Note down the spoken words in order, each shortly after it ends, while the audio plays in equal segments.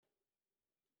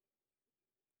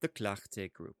The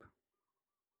Clarté Group.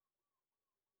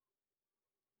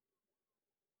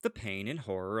 The pain and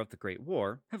horror of the Great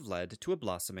War have led to a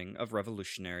blossoming of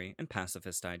revolutionary and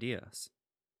pacifist ideas.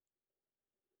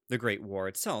 The Great War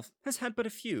itself has had but a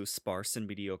few sparse and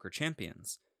mediocre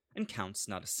champions, and counts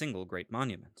not a single great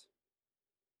monument.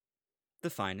 The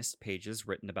finest pages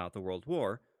written about the World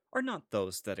War are not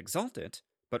those that exalt it,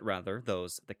 but rather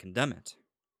those that condemn it.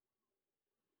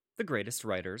 The greatest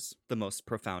writers, the most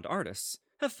profound artists,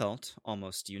 have felt,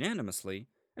 almost unanimously,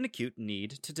 an acute need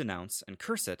to denounce and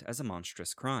curse it as a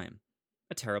monstrous crime,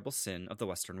 a terrible sin of the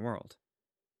Western world.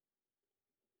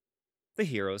 The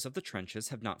heroes of the trenches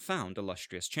have not found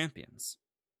illustrious champions.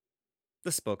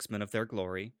 The spokesmen of their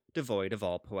glory, devoid of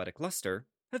all poetic luster,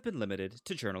 have been limited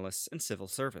to journalists and civil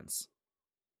servants.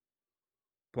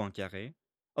 Poincaré,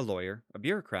 a lawyer, a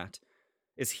bureaucrat,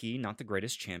 is he not the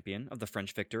greatest champion of the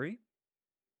French victory?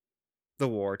 The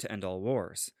war to end all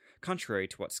wars, contrary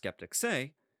to what skeptics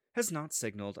say, has not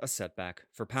signaled a setback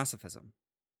for pacifism.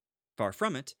 Far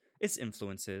from it, its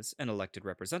influences and elected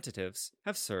representatives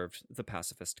have served the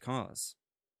pacifist cause.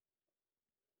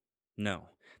 No,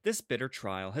 this bitter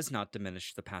trial has not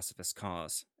diminished the pacifist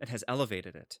cause. It has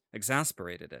elevated it,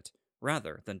 exasperated it,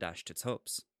 rather than dashed its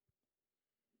hopes.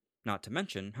 Not to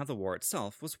mention how the war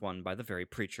itself was won by the very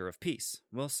preacher of peace,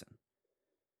 Wilson.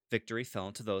 Victory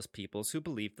fell to those peoples who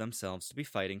believed themselves to be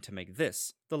fighting to make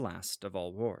this the last of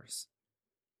all wars.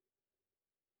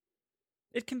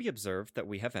 It can be observed that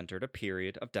we have entered a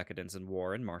period of decadence in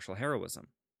war and martial heroism,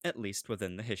 at least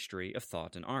within the history of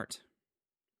thought and art.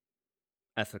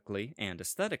 Ethically and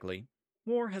aesthetically,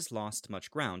 war has lost much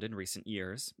ground in recent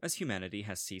years as humanity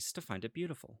has ceased to find it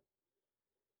beautiful.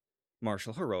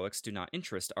 Martial heroics do not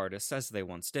interest artists as they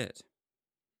once did.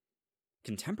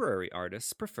 Contemporary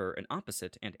artists prefer an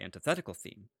opposite and antithetical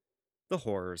theme, the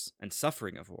horrors and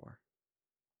suffering of war.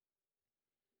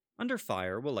 Under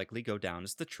Fire will likely go down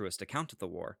as the truest account of the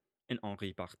war, and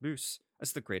Henri Barbusse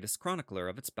as the greatest chronicler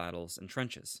of its battles and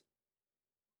trenches.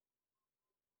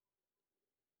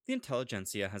 The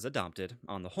intelligentsia has adopted,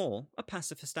 on the whole, a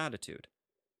pacifist attitude,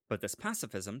 but this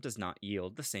pacifism does not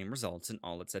yield the same results in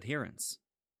all its adherents.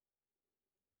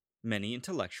 Many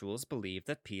intellectuals believe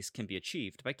that peace can be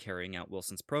achieved by carrying out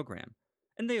Wilson's program,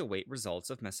 and they await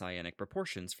results of messianic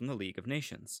proportions from the League of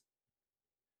Nations.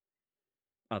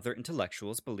 Other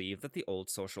intellectuals believe that the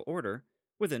old social order,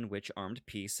 within which armed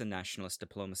peace and nationalist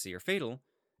diplomacy are fatal,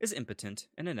 is impotent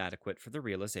and inadequate for the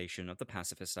realization of the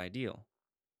pacifist ideal.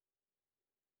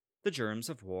 The germs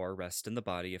of war rest in the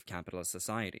body of capitalist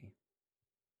society.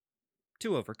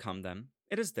 To overcome them,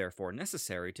 it is therefore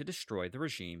necessary to destroy the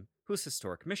regime whose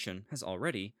historic mission has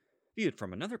already, viewed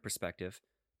from another perspective,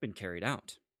 been carried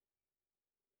out.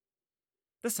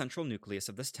 The central nucleus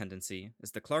of this tendency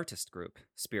is the Clartist Group,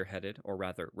 spearheaded, or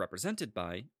rather represented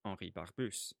by, Henri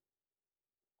Barbusse.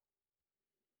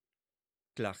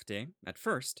 Clarté, at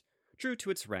first, drew to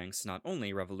its ranks not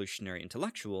only revolutionary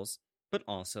intellectuals, but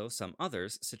also some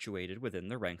others situated within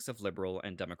the ranks of liberal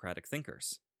and democratic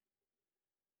thinkers.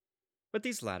 But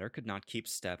these latter could not keep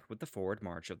step with the forward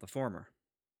march of the former.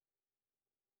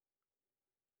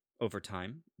 Over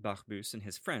time, Barbusse and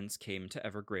his friends came to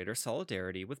ever greater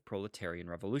solidarity with proletarian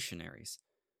revolutionaries,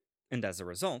 and as a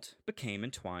result became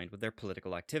entwined with their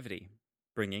political activity,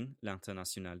 bringing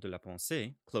l'Internationale de la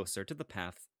Pensée closer to the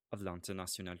path of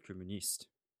l'Internationale communiste.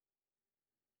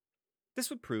 This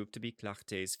would prove to be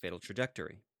Clarté's fatal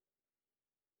trajectory.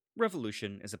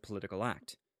 Revolution is a political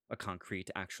act, a concrete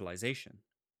actualization.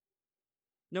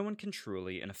 No one can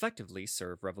truly and effectively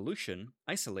serve revolution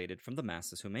isolated from the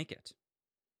masses who make it.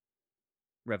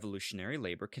 Revolutionary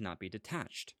labor cannot be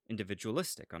detached,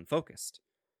 individualistic, unfocused.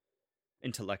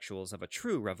 Intellectuals of a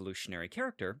true revolutionary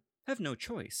character have no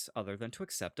choice other than to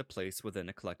accept a place within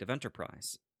a collective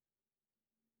enterprise.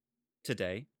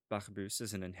 Today, Barbusse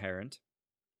is an adherent,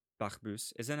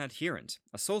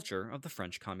 a soldier of the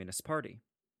French Communist Party.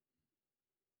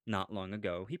 Not long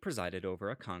ago, he presided over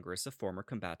a congress of former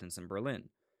combatants in Berlin,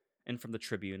 and from the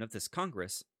tribune of this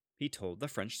congress, he told the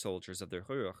French soldiers of the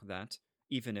Ruhr that,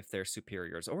 even if their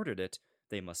superiors ordered it,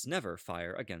 they must never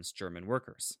fire against German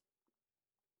workers.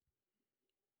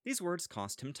 These words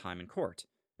cost him time in court,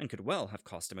 and could well have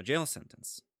cost him a jail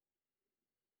sentence.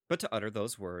 But to utter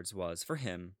those words was, for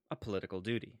him, a political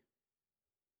duty.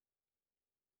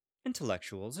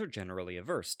 Intellectuals are generally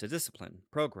averse to discipline,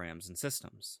 programs, and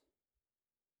systems.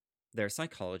 Their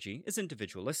psychology is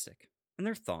individualistic, and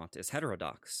their thought is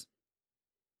heterodox.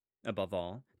 Above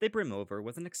all, they brim over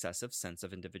with an excessive sense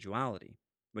of individuality,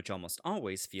 which almost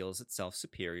always feels itself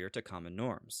superior to common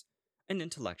norms, and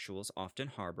intellectuals often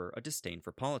harbor a disdain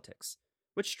for politics,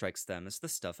 which strikes them as the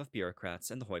stuff of bureaucrats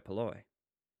and the hoi polloi.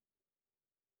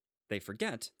 They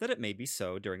forget that it may be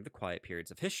so during the quiet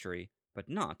periods of history, but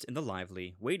not in the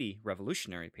lively, weighty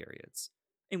revolutionary periods,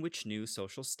 in which new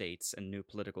social states and new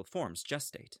political forms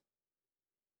gestate.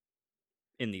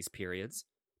 In these periods,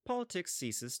 politics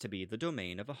ceases to be the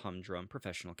domain of a humdrum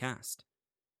professional caste.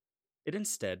 It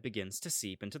instead begins to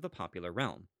seep into the popular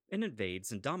realm and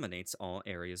invades and dominates all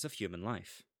areas of human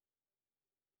life.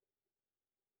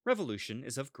 Revolution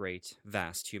is of great,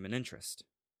 vast human interest.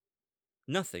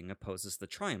 Nothing opposes the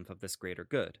triumph of this greater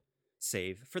good,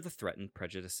 save for the threatened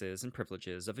prejudices and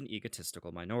privileges of an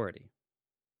egotistical minority.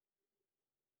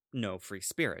 No free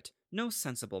spirit, no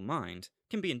sensible mind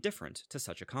can be indifferent to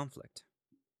such a conflict.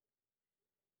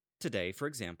 Today, for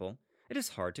example, it is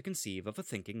hard to conceive of a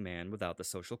thinking man without the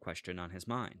social question on his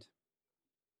mind.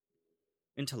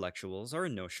 Intellectuals are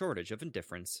in no shortage of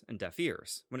indifference and deaf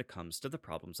ears when it comes to the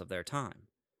problems of their time.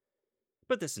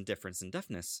 But this indifference and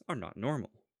deafness are not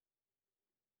normal.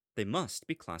 They must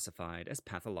be classified as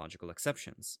pathological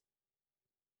exceptions.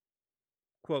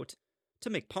 Quote, to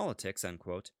make politics,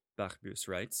 unquote, Bachbus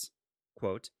writes,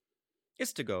 quote,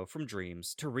 is to go from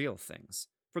dreams to real things,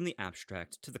 from the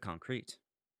abstract to the concrete.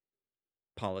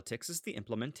 Politics is the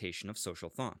implementation of social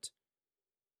thought.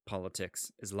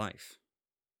 Politics is life.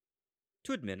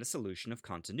 To admit a solution of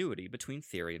continuity between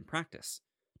theory and practice,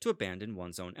 to abandon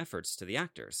one's own efforts to the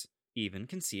actors, even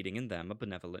conceding in them a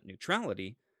benevolent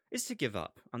neutrality, is to give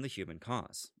up on the human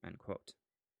cause. End quote.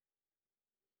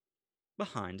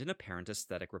 Behind an apparent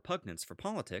aesthetic repugnance for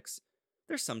politics,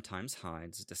 there sometimes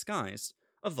hides, disguised,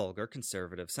 a vulgar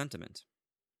conservative sentiment.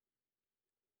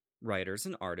 Writers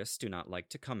and artists do not like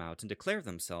to come out and declare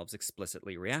themselves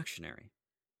explicitly reactionary.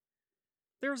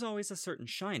 There is always a certain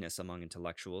shyness among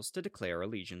intellectuals to declare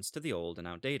allegiance to the old and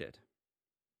outdated.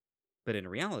 But in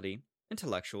reality,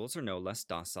 intellectuals are no less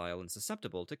docile and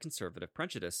susceptible to conservative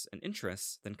prejudice and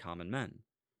interests than common men.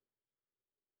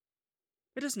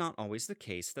 It is not always the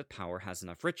case that power has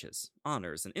enough riches,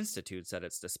 honors, and institutes at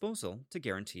its disposal to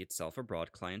guarantee itself a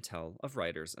broad clientele of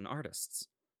writers and artists.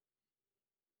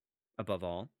 Above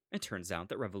all, it turns out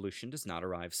that revolution does not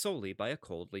arrive solely by a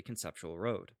coldly conceptual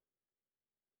road.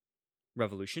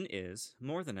 Revolution is,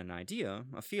 more than an idea,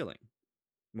 a feeling.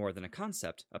 More than a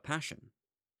concept, a passion.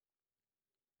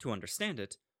 To understand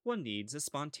it, one needs a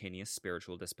spontaneous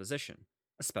spiritual disposition,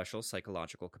 a special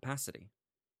psychological capacity.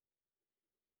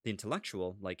 The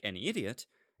intellectual, like any idiot,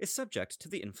 is subject to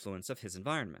the influence of his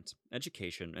environment,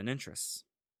 education, and interests.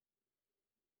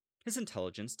 His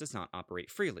intelligence does not operate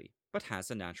freely, but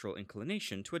has a natural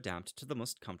inclination to adapt to the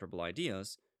most comfortable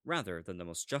ideas rather than the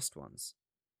most just ones.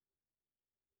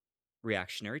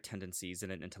 Reactionary tendencies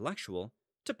in an intellectual,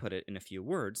 to put it in a few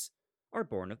words, are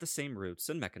born of the same roots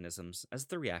and mechanisms as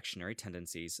the reactionary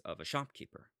tendencies of a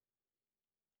shopkeeper.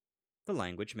 The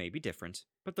language may be different,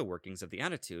 but the workings of the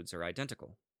attitudes are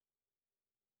identical.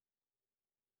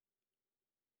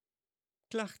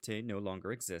 Clarté no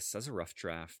longer exists as a rough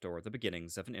draft or the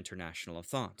beginnings of an international of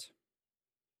thought.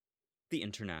 The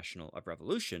international of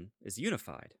revolution is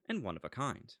unified and one of a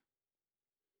kind.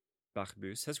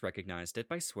 Bachbus has recognized it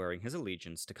by swearing his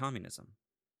allegiance to communism.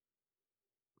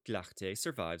 Clarté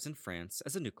survives in France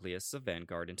as a nucleus of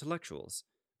vanguard intellectuals,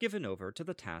 given over to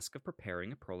the task of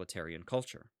preparing a proletarian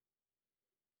culture.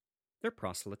 Their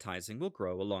proselytizing will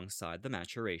grow alongside the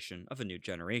maturation of a new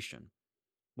generation,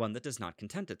 one that does not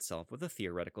content itself with a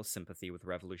theoretical sympathy with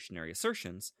revolutionary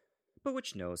assertions, but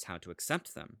which knows how to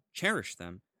accept them, cherish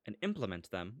them, and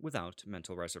implement them without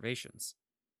mental reservations.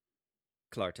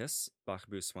 Clartists,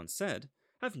 Bachbus once said,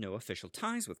 have no official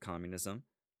ties with communism,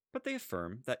 but they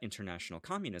affirm that international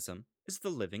communism is the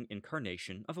living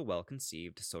incarnation of a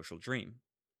well-conceived social dream.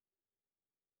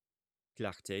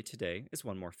 Clarté today is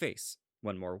one more face,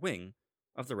 one more wing,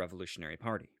 of the Revolutionary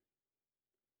Party.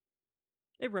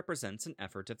 It represents an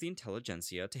effort of the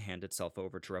intelligentsia to hand itself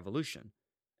over to revolution,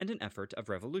 and an effort of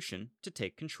revolution to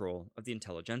take control of the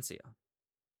intelligentsia.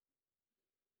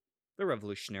 The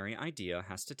revolutionary idea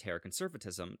has to tear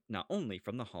conservatism not only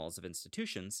from the halls of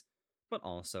institutions, but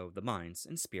also the minds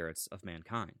and spirits of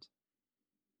mankind.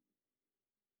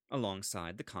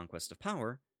 Alongside the conquest of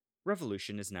power,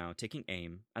 revolution is now taking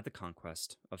aim at the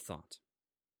conquest of thought.